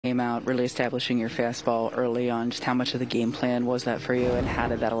Came out really establishing your fastball early on. Just how much of the game plan was that for you, and how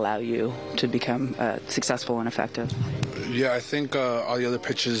did that allow you to become successful and effective? Yeah, I think all the other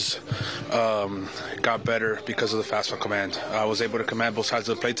pitches got better because of the fastball command. I was able to command both sides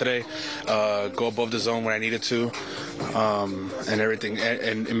of the plate today, go above the zone when I needed to, and everything,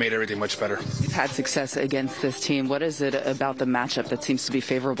 and it made everything much better. You've had success against this team. What is it about the matchup that seems to be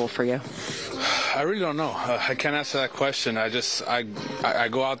favorable for you? I really don't know. I can't answer that question. I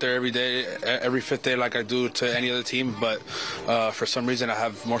go out there every day, every fifth day, like I do to any other team. But for some reason, I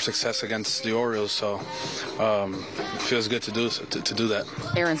have more success against the Orioles. So it feels good to do that.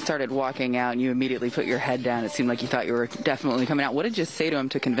 Aaron started walking out, and you immediately put your head down. It seemed like you thought you were definitely coming out. What did you say to him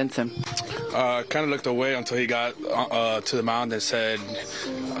to convince him? Kind of looked away until he got to the mound and said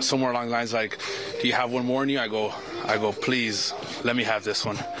somewhere along the lines like, "Do you have one more in you?" I go, "Please, let me have this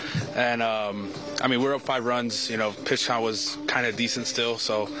one." And I mean, we're up 5 runs. You know, pitch count was kind of decent still,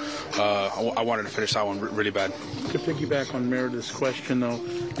 so I wanted to finish that one really bad. To piggyback on Meredith's question, though,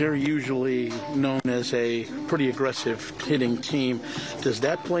 they're usually known as a pretty aggressive hitting team. Does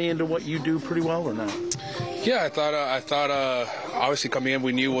that play into what you do pretty well or not? Yeah, I thought obviously coming in,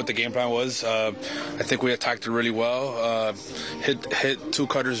 we knew what the game plan was. I think we attacked it really well. Hit 2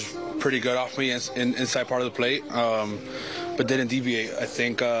 cutters pretty good off me inside part of the plate, but didn't deviate. I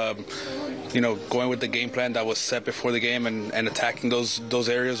think going with the game plan that was set before the game and attacking those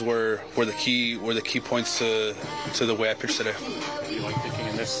areas were the key points to the way I pitched today. Do you like pitching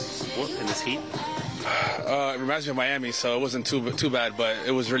in this heat? It reminds me of Miami, so it wasn't too bad, but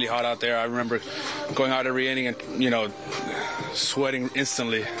it was really hot out there. I remember going out every inning and sweating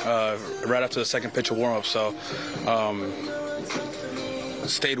instantly right after the second pitch of warm-up. So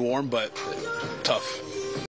stayed warm, but tough.